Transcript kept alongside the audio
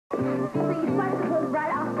You bicycled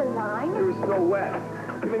right off the line? It was so wet.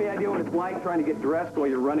 Do you have any idea what it's like trying to get dressed while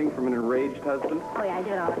you're running from an enraged husband? Oh, yeah, I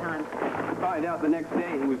do it all the time. Find out the next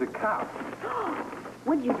day he was a cop.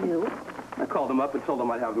 What'd you do? I called him up and told him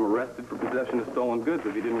I'd have him arrested for possession of stolen goods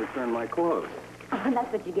if he didn't return my clothes. Oh,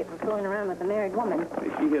 that's what you get for fooling around with a married woman. Hey,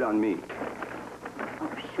 she hit on me. Oh,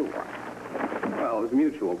 sure. Well, it was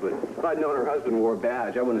mutual, but if I'd known her husband wore a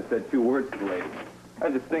badge, I wouldn't have said 2 words to the lady. I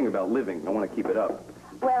have this thing about living. I want to keep it up.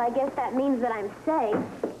 Well, I guess that means that I'm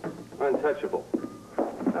safe. Untouchable.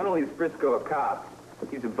 Not only is Frisco a cop,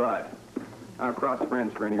 he's a bud. I don't cross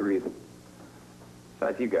friends for any reason.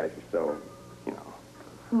 Besides, you guys are so, you know.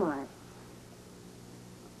 What?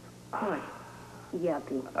 What?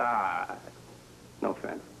 Yuppie. No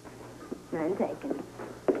offense. None taken.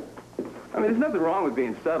 I mean, there's nothing wrong with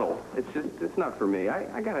being settled. It's just, it's not for me.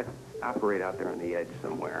 I gotta operate out there on the edge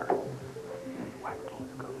somewhere.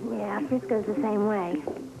 Yeah, Frisco's the same way.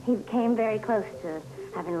 He came very close to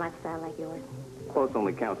having a lifestyle like yours. Close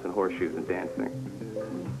only counts in horseshoes and dancing.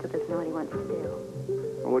 He still doesn't know what he wants to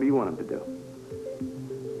do. Well, what do you want him to do?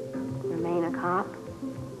 Remain a cop.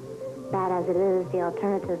 Bad as it is, the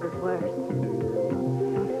alternative is worse.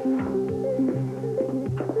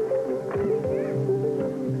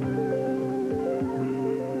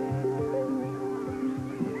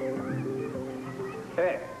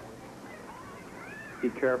 Hey. Be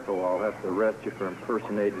careful, I'll have to arrest you for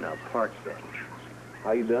impersonating a park bench.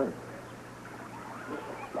 How you doing?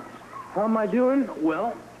 How am I doing?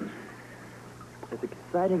 Well, as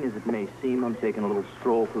exciting as it may seem, I'm taking a little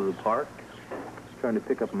stroll through the park, trying to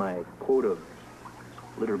pick up my quota of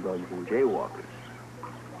litter bugs and jaywalkers.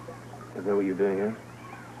 Is that what you're doing here?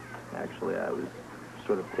 Actually, I was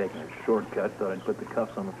sort of taking a shortcut, thought I'd put the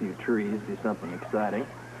cuffs on a few trees, do something exciting.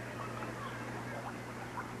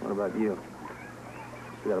 What about you?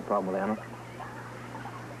 You got a problem with Anna?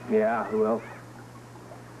 Yeah, who else?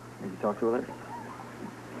 Did you talk to her lately?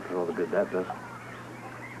 For all the good that does.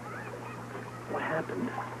 What happened?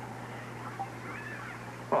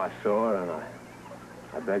 Oh, I saw her and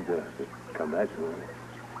I begged her to come back to me.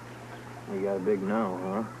 You got a big no,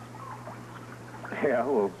 huh? Yeah,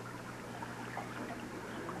 well,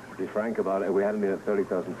 to be frank about it, we hadn't been at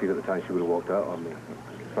 30,000 feet at the time she would have walked out on me.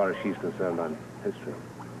 As far as she's concerned, I'm history.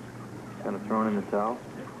 Kind of thrown in the towel?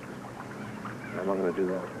 I'm not going to do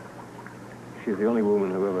that. She's the only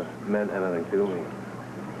woman who ever meant anything to me.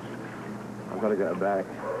 I've got to get her back.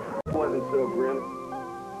 It wasn't so grim.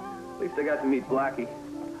 At least I got to meet Blackie.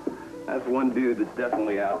 That's one dude that's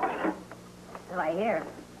definitely out. So I hear.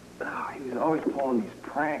 Oh, he was always pulling these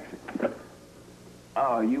pranks.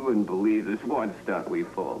 Oh, you wouldn't believe this one stunt we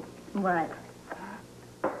pulled. What?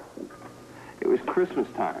 It was Christmas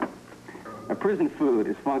time. Now, prison food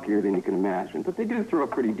is funkier than you can imagine, but they do throw a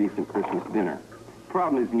pretty decent Christmas dinner.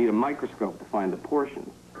 Problem is you need a microscope to find the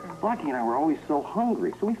portions. Blackie and I were always so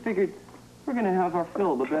hungry, so we figured we're going to have our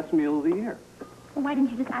fill of the best meal of the year. Well, why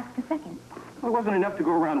didn't you just ask a second? Well, it wasn't enough to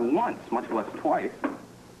go around once, much less twice.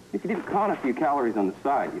 If you didn't count a few calories on the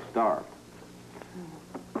side, you starved.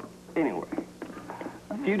 Anyway,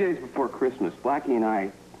 a few days before Christmas, Blackie and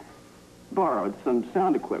I borrowed some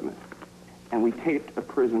sound equipment, and we taped a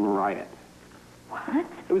prison riot. What?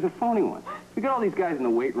 It was a phony one. We got all these guys in the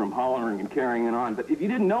weight room hollering and carrying it on, but if you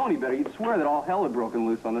didn't know any better, you'd swear that all hell had broken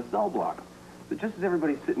loose on the cell block. But just as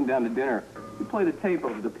everybody's sitting down to dinner, we play the tape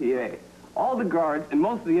over the PA. All the guards and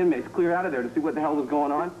most of the inmates clear out of there to see what the hell was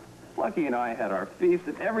going on. Blackie and I had our feast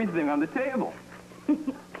and everything on the table.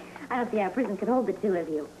 I don't see how prison could hold the two of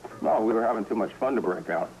you. No, we were having too much fun to break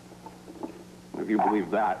out. If you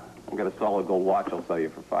believe that, I've got a solid gold watch I'll sell you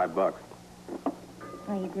for $5.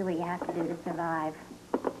 Well, you do what you have to do to survive.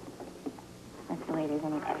 That's the way it is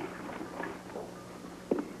anyway.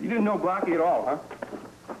 You didn't know Blackie at all, huh?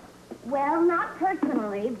 Well, not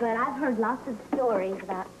personally, but I've heard lots of stories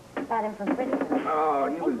about him from Frisco. Oh,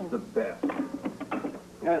 he was the best.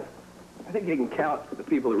 Yeah, I think you can count the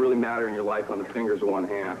people that really matter in your life on the fingers of one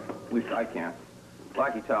hand. At least I can.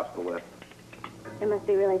 Blackie tops the list. It must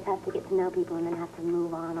be really tough to get to know people and then have to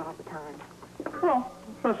move on all the time. Well,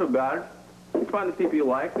 it's not so bad. You find the people you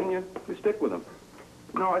like and you stick with them.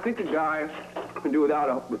 No, I think a guy can do without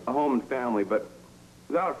a home and family, but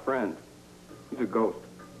without a friend, he's a ghost.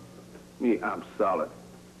 Me, I'm solid.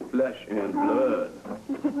 Flesh and blood.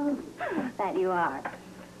 That you are.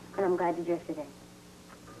 And I'm glad you drifted in.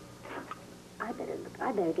 I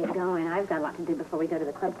better get going. I've got a lot to do before we go to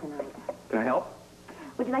the club tonight. Can I help?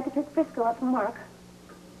 Would you like to pick Frisco up from work?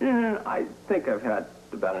 Yeah, I think I've had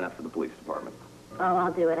about enough of the police department. Oh,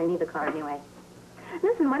 I'll do it. I need the car anyway.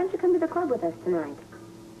 Listen, why don't you come to the club with us tonight?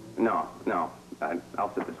 No.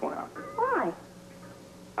 I'll sit this one out. Why?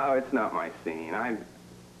 Oh, it's not my scene.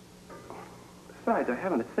 Besides, I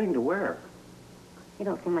haven't a thing to wear. You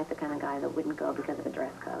don't seem like the kind of guy that wouldn't go because of a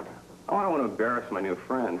dress code. Oh, I don't want to embarrass my new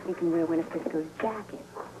friend. You can wear one of Frisco's jackets.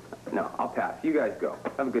 No, I'll pass. You guys go.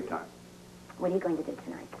 Have a good time. What are you going to do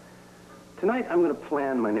tonight? Tonight, I'm going to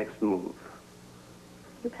plan my next move.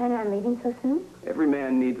 You planning on leaving so soon? Every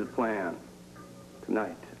man needs a plan.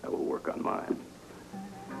 Tonight, I will work on mine.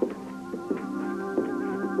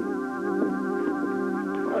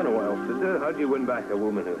 I know, well, sister. How do you win back a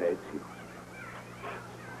woman who hates you?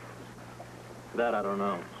 That I don't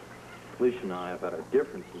know. Felicia and I have had our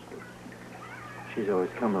differences, but she's always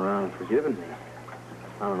come around and forgiven me.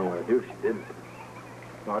 I don't know what I'd do if she didn't.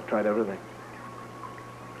 Well, I've tried everything.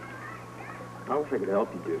 I wish I could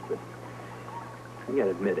help you, Duke, but you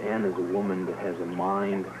gotta admit, Ann is a woman that has a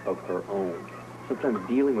mind of her own. Sometimes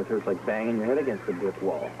dealing with her is like banging your head against a brick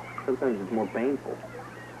wall. Sometimes it's more painful.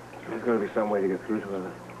 There's got to be some way to get through to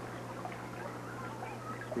her.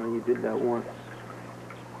 Well, you did that once.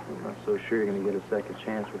 I'm not so sure you're gonna get a second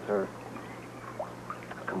chance with her.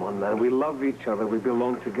 Come on, man. We love each other. We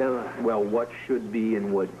belong together. Well, what should be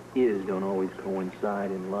and what is don't always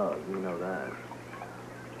coincide in love. You know that.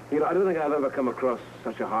 You know, I don't think I've ever come across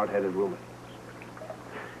such a hard-headed woman.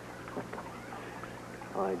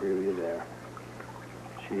 I agree with you there.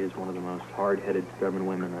 She is one of the most hard-headed, stubborn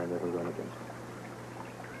women I've ever run against.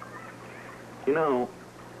 You know,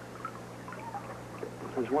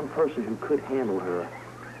 if there's one person who could handle her,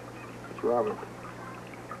 it's Robert.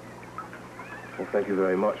 Well, thank you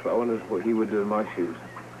very much, but I wonder what he would do in my shoes.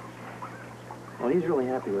 Well, he's really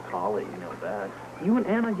happy with Holly, you know that. You and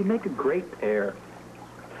Anna, you make a great pair.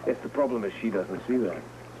 Yes, the problem is she doesn't see that.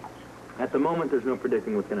 At the moment, there's no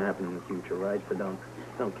predicting what's going to happen in the future, right? So don't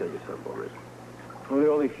kill yourself over it. Well,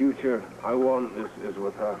 the only future I want is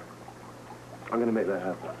with her. I'm going to make that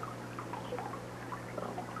happen.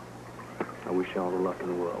 I wish you all the luck in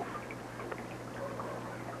the world.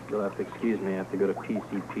 You'll have to excuse me. I have to go to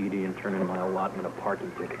PCPD and turn in my allotment of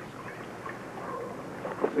parking tickets.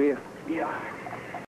 See ya. Yeah.